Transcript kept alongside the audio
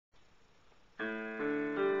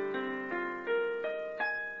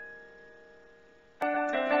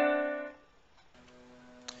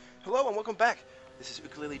welcome back. This is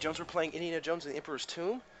Ukulele Jones. We're playing Indiana Jones and the Emperor's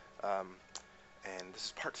Tomb, and this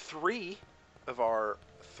is part 3 of our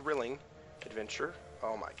thrilling adventure.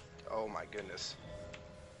 Oh my goodness!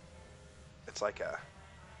 It's like a.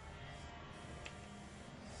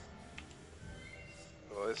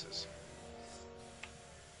 Oh, this is.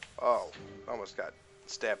 Oh, almost got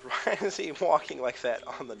stabbed right as he walking like that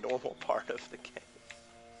on the normal part of the game.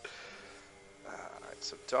 Alright,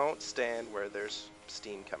 so don't stand where there's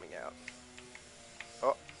steam coming out.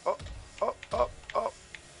 Oh, oh, oh, oh, oh.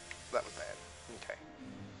 That was bad. Okay.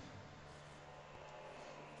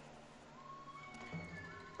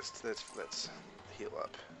 Let's heal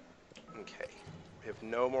up. Okay. We have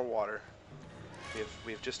no more water.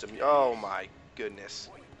 We have just a... Oh my goodness.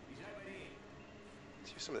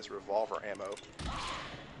 Let's use some of this revolver ammo.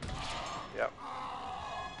 Yep.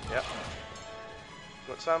 Yep.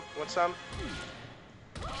 Want some? Want some?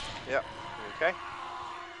 Yep. Okay.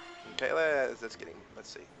 Okay, let's get him. Let's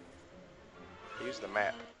see. Use the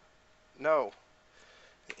map. No.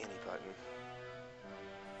 The any button.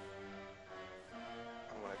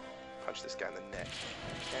 I want to punch this guy in the neck.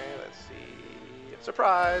 Okay, let's see.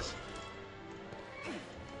 Surprise!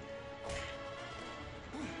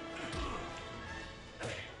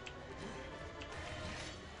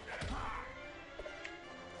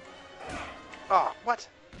 Ah, what?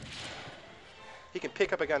 He can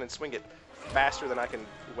pick up a gun and swing it faster than I can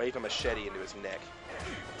wave a machete into his neck.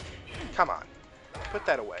 Come on. Put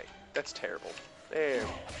that away. That's terrible. There.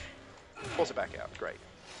 Pulls it back out. Great.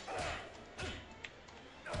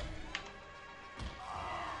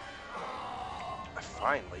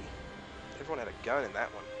 Finally. Everyone had a gun in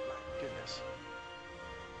that one. My goodness.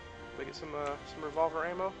 Did we get some revolver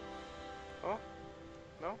ammo? Oh?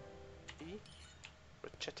 No? E?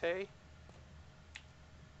 Machete?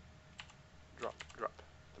 Drop.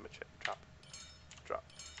 The machete. Drop.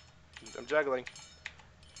 I'm juggling.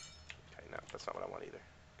 Okay, no, that's not what I want either.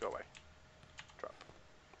 Go away. Drop.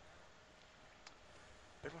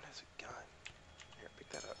 Everyone has a gun. Here, pick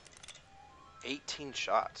that up. 18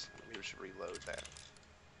 shots. Maybe we should reload that.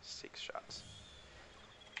 6 shots.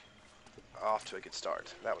 Off to a good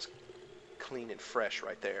start. That was clean and fresh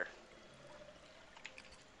right there.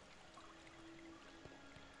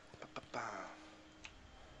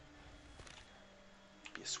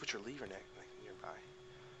 Be a switch or lever nearby.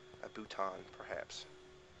 A bouton, perhaps,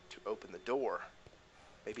 to open the door.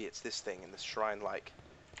 Maybe it's this thing in this shrine-like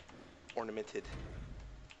ornamented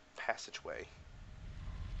passageway.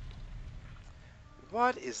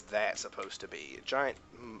 What is that supposed to be? A giant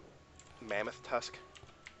mammoth tusk?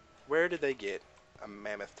 Where did they get a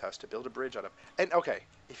mammoth tusk to build a bridge out of? And okay,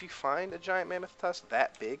 if you find a giant mammoth tusk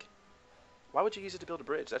that big, why would you use it to build a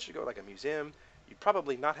bridge? That should go to like a museum. You'd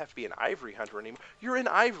probably not have to be an ivory hunter anymore. You're an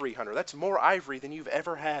ivory hunter. That's more ivory than you've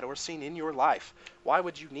ever had or seen in your life. Why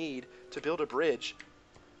would you need to build a bridge?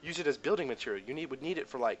 Use it as building material. You would need it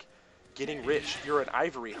for like getting rich. You're an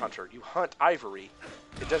ivory hunter. You hunt ivory.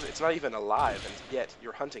 It's not even alive, and yet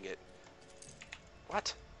you're hunting it.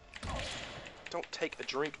 What? Don't take a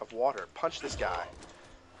drink of water. Punch this guy.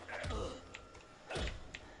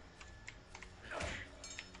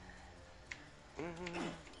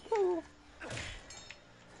 Woo.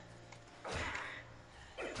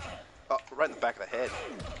 Oh, right in the back of the head.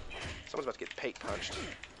 Someone's about to get pate punched.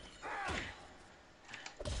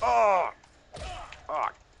 Oh! Oh!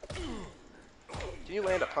 Can you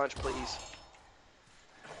land a punch, please?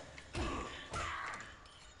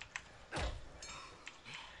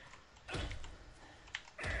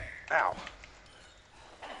 Ow.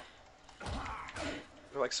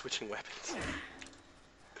 They're like switching weapons.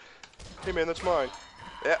 Hey man, that's mine.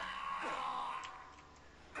 Yeah.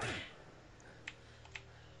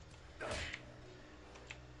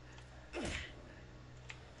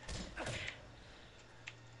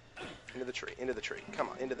 Into the tree. Come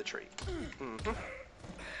on, into the tree. Mm-hmm.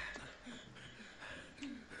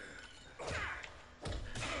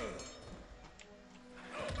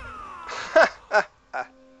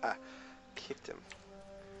 Kicked him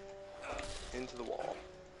into the wall.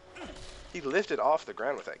 He lifted off the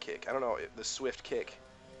ground with that kick. I don't know, the swift kick,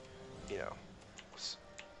 you know,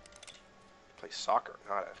 play soccer,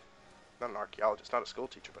 not an archaeologist, not a school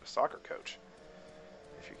teacher, but a soccer coach.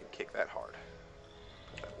 If you can kick that hard,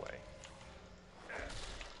 put that way.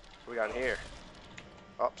 What we got in here?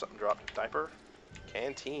 Oh, something dropped. Diaper,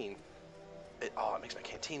 canteen. It makes my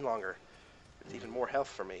canteen longer. It's even more health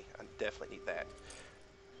for me. I definitely need that.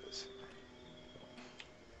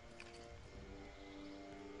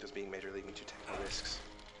 Does being Major League mean to take no risks?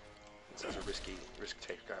 Since as a risk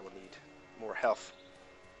taker, I will need more health.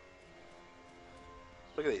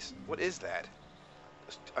 Look at these. What is that?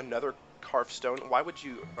 Just another carved stone. Why would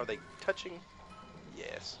you... Are they touching?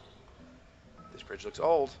 Yes. This bridge looks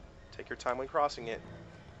old. Take your time when crossing it.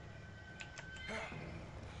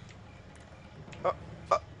 Oh,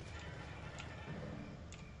 oh.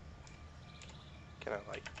 Can I,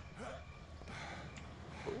 like...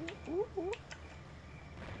 Ooh, ooh, ooh.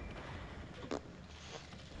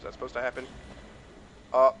 Is that supposed to happen?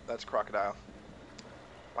 Oh, that's crocodile.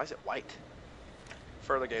 Why is it white?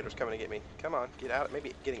 Feraligator's coming to get me. Come on, get out.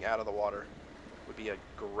 Maybe getting out of the water would be a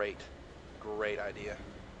great, great idea.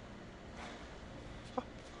 Oh,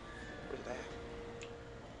 where's that?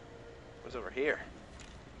 What's over here?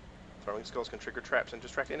 Throwing skulls can trigger traps and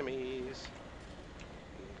distract enemies.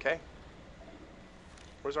 Okay.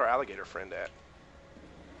 Where's our alligator friend at?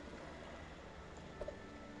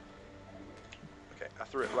 Okay, I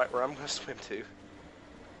threw it right where I'm going to swim to.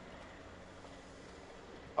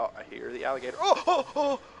 Oh, I hear the alligator. Oh, oh,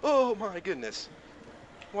 oh, oh my goodness.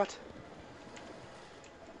 What?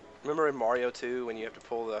 Remember in Mario 2 when you have to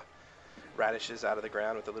pull the radishes out of the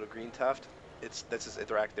ground with the little green tuft? They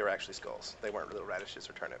were actually skulls. They weren't little radishes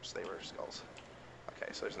or turnips. They were skulls.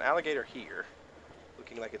 Okay, so there's an alligator here,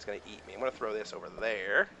 looking like it's going to eat me. I'm going to throw this over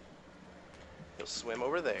there. He'll swim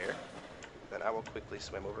over there. Then I will quickly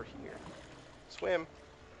swim over here. Swim.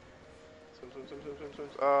 Swim, swim, swim, swim, swim, swim.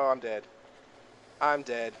 Oh, I'm dead. I'm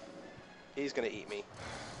dead. He's going to eat me.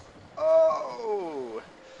 Oh!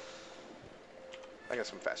 I got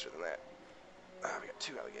swim faster than that. We got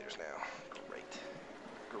 2 alligators now. Great.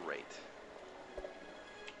 Great.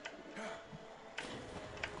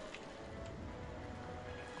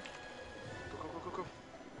 Go. I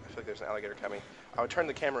feel like there's an alligator coming. I would turn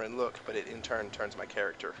the camera and look, but it in turn turns my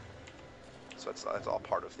character. So that's all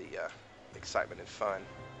part of the excitement and fun.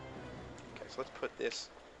 Okay, so let's put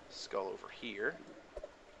this skull over here.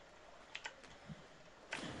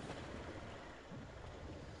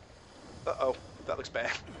 Uh-oh, that looks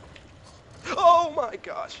bad. Oh my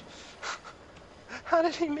gosh! How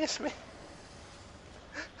did he miss me?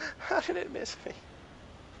 How did it miss me?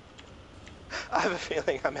 I have a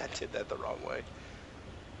feeling I did that the wrong way.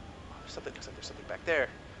 There's something back there.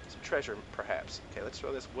 Some treasure, perhaps. Okay, let's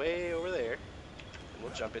throw this way over there. And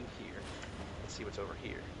we'll jump in here. Let's see what's over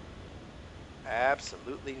here.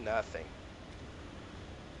 Absolutely nothing.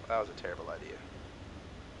 That was a terrible idea.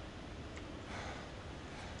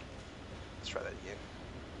 Let's try that again.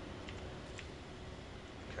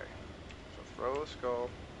 Okay. So throw the skull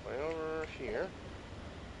way over here.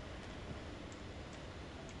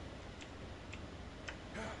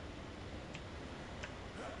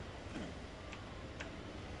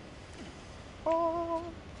 Oh.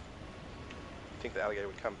 I think the alligator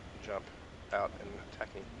would come jump out and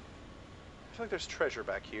attack me. I feel like there's treasure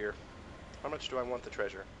back here. How much do I want the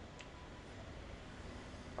treasure?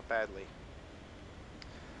 Not badly.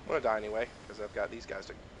 I'm gonna die anyway, because I've got these guys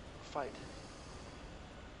to fight.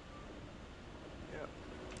 Yeah.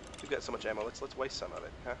 We've got so much ammo, let's waste some of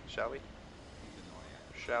it, huh? Shall we?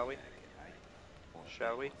 Shall we?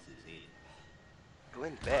 Shall we?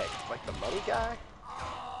 Glenn Beck, like the mummy guy?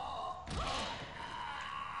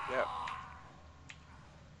 Yep.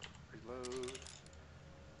 Reload.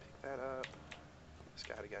 Pick that up. This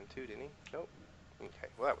guy had a gun too, didn't he? Nope. Okay,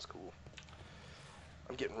 well that was cool.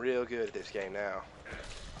 I'm getting real good at this game now.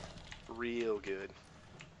 Real good.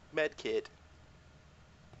 Med kit.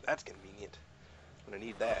 That's convenient. I'm gonna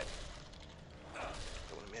need that.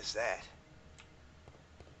 Don't wanna miss that.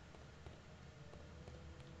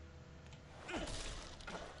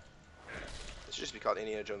 This should just be called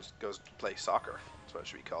Indiana Jones Goes to Play Soccer. That's what it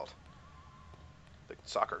should be called. The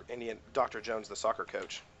soccer, Dr. Jones, the soccer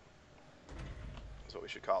coach. That's what we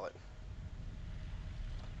should call it.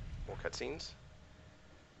 More cutscenes.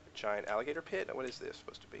 A giant alligator pit? What is this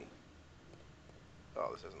supposed to be? Oh,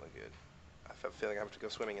 this doesn't look good. I have a feeling I have to go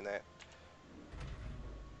swimming in that.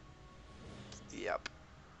 Yep.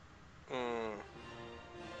 Looks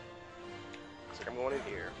like I'm going in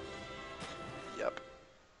here. Yep.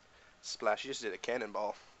 Splash, you just did a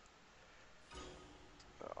cannonball.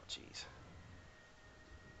 Oh, jeez.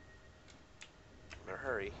 Better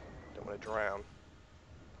hurry. Don't want to drown.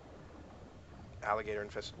 Alligator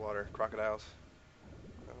infested water. Crocodiles.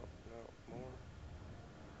 No, more.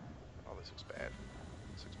 Oh, this looks bad.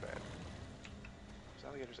 This looks bad. There's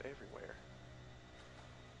alligators everywhere.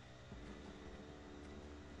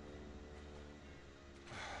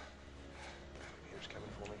 Alligators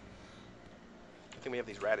coming for me. I think we have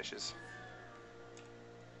these radishes.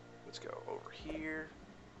 Let's go over here.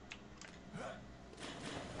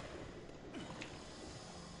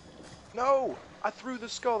 No! I threw the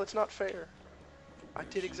skull. That's not fair. I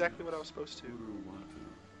did exactly what I was supposed to.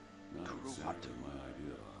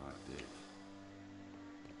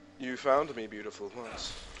 You found me beautiful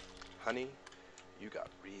once. Honey, you got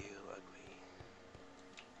real ugly.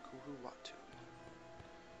 Kuruwatu.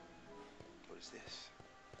 What is this?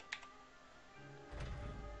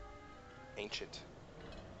 Ancient.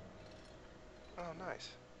 Oh, nice.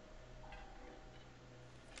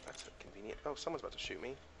 That's convenient. Oh, someone's about to shoot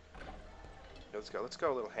me. Let's go. Let's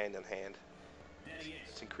go a little hand in hand.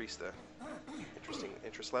 Let's increase the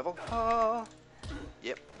interest level. Oh.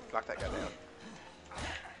 Yep. Knock that guy down.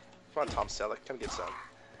 Come on, Tom Selleck. Come get some.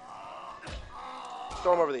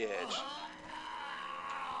 Throw him over the edge.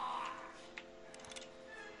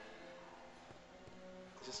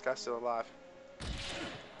 Is this guy still alive?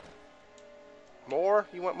 More?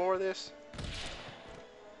 You want more of this?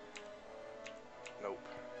 Nope.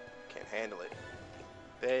 Can't handle it.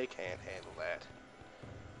 They can't handle that.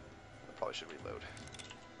 I probably should reload.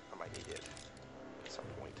 I might need it at some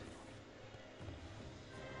point.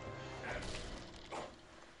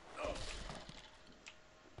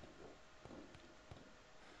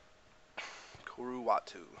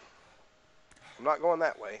 Kuruwatu. I'm not going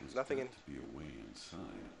that way. Nothing in. Be a way inside.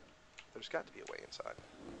 There's got to be a way inside.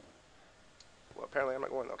 Well, apparently I'm not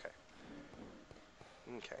going. Okay.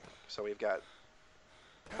 Okay. So we've got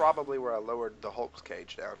probably where I lowered the Hulk's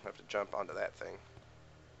cage down. I have to jump onto that thing.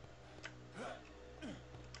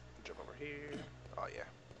 Jump over here. Oh yeah.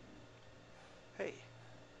 Hey.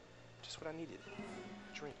 Just what I needed.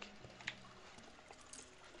 Drink.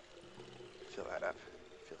 Fill that up.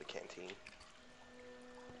 Fill the canteen.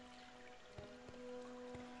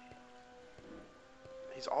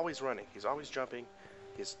 He's always running. He's always jumping.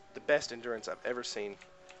 He has the best endurance I've ever seen.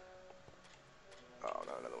 Oh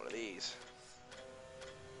no, another one of these.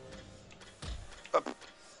 Up.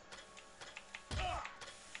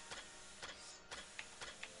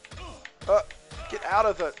 Get out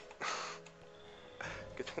of the...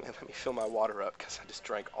 Good thing they let me fill my water up because I just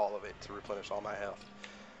drank all of it to replenish all my health.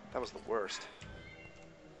 That was the worst.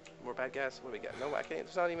 More bad guys? What do we got? No, I can't.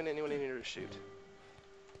 There's not even anyone in here to shoot.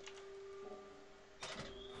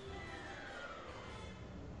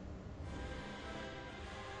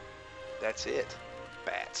 That's it.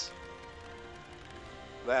 Bats.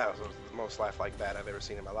 That was the most lifelike bat I've ever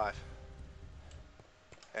seen in my life.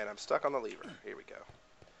 And I'm stuck on the lever. Here we go.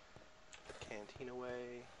 Canteen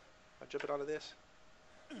away. I'll jump it onto this.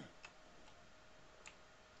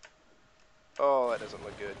 Oh, that doesn't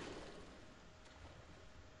look good.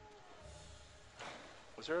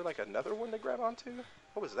 Was there like another one to grab onto?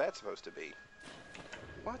 What was that supposed to be?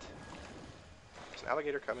 What? There's an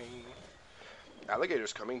alligator coming.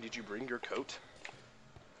 Alligator's coming. Did you bring your coat?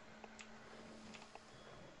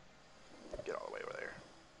 Get all the way over there.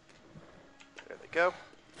 There they go.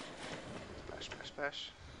 Splash, splash,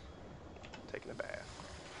 splash. Taking a bath.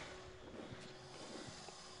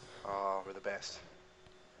 Oh, we're the best.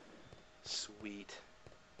 Sweet.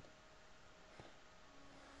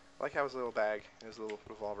 I like how his little bag and his little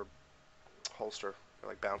revolver holster are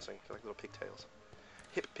like bouncing. They're like little pigtails.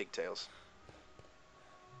 Hip pigtails.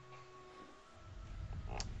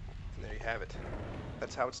 And there you have it.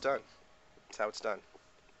 That's how it's done. That's how it's done.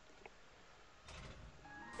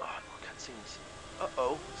 Oh, more cutscenes.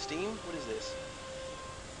 Uh-oh. Steam? What is this?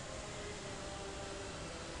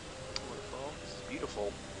 Waterfall. This is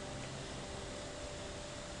beautiful.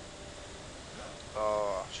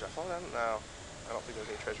 Oh, should I fall down? No. I don't think there's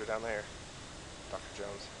any treasure down there. Dr.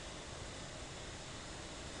 Jones.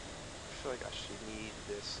 I feel like I should need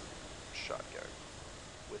this shotgun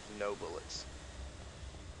with no bullets.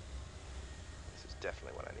 This is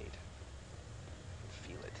definitely what I need. I can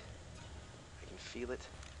feel it. I can feel it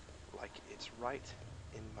like it's right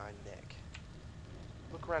in my neck.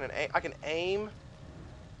 Look around and aim. I can aim?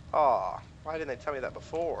 Aw, why didn't they tell me that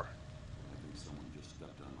before? I think someone just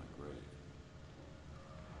stepped on my grave.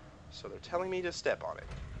 So they're telling me to step on it.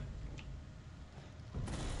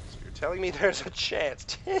 So you're telling me there's a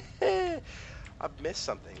chance. I've missed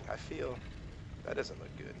something. I feel that doesn't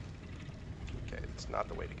look good. Okay, it's not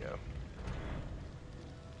the way to go.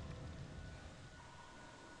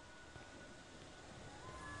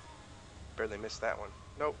 Barely missed that one.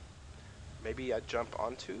 Nope. Maybe I jump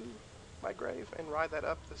onto my grave and ride that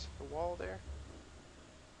up the wall there.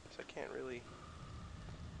 So I can't really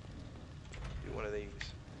do one of these.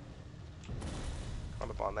 I'm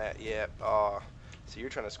up on that. Yep. Aw. So you're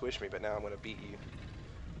trying to squish me, but now I'm going to beat you.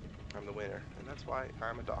 I'm the winner. And that's why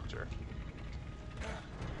I'm a doctor.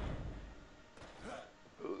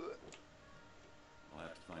 Ugh. I'll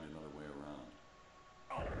have to find another way around.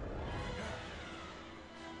 What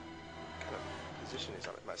kind of position is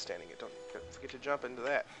am I standing in? Don't forget to jump into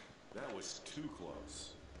that. That was too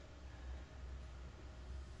close.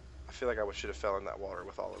 I feel like I should have fell in that water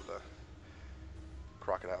with all of the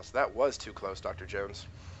crocodiles. That was too close, Dr. Jones.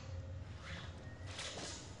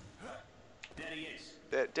 There he is.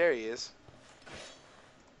 There he is.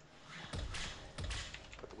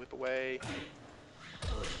 Put the whip away.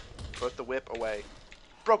 Put the whip away.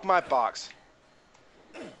 Broke my box.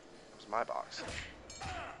 That was my box.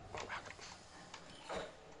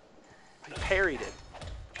 He parried it.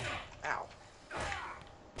 Ow.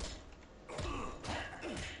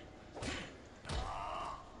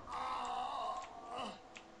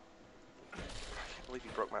 I can't believe he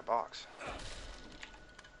broke my box.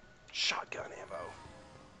 Shotgun ammo.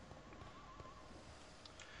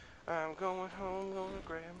 I'm going home, gonna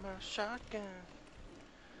grab my shotgun.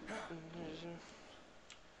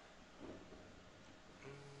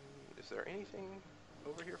 Is there anything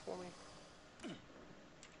over here for me?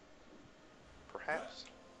 Perhaps?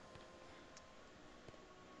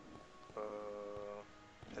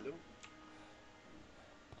 Hello?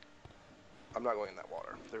 I'm not going in that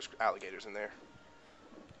water. There's alligators in there.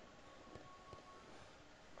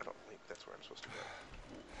 I don't think that's where I'm supposed to go.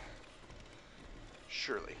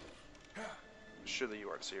 Surely. Surely you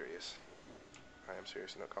aren't serious. I am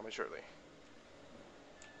serious, and don't call me Shirley.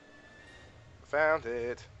 Found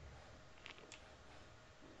it.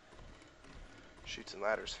 Chutes and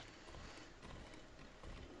ladders.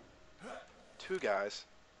 2 guys.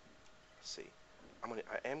 Let's see. I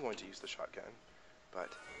am going to use the shotgun, but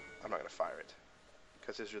I'm not going to fire it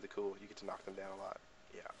because it's really cool. You get to knock them down a lot.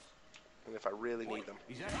 Yeah. And if I really need them.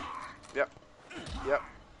 Yep. Yep.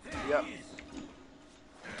 Yep.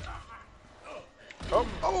 Oh!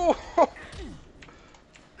 Oh!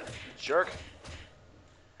 Jerk.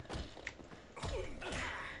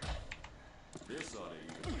 This ought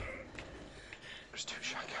to. There's 2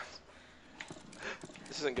 shotguns.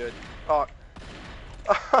 This isn't good. Oh.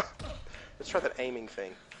 Let's try that aiming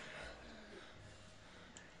thing.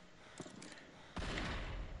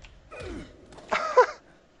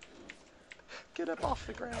 Get up off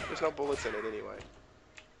the ground. There's no bullets in it anyway.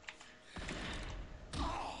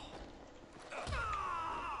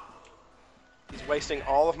 He's wasting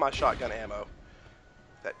all of my shotgun ammo.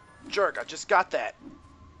 That jerk, I just got that.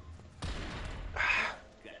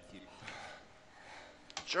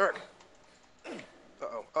 Jerk.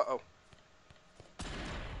 Uh-oh, uh-oh.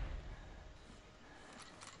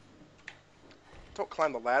 Don't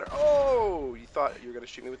climb the ladder. Oh, you thought you were going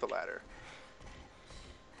to shoot me with the ladder.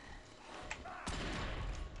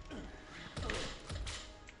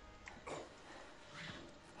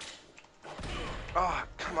 Oh,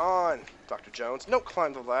 come on, Dr. Jones. Don't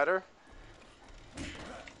climb the ladder.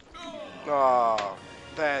 Oh,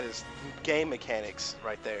 that is game mechanics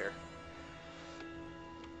right there.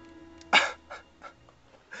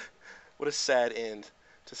 What a sad end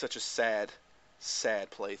to such a sad,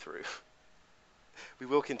 sad playthrough. We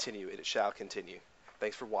will continue, and it shall continue.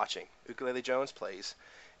 Thanks for watching. Ukulele Jones plays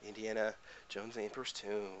Indiana Jones and the Emperor's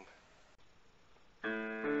Tomb.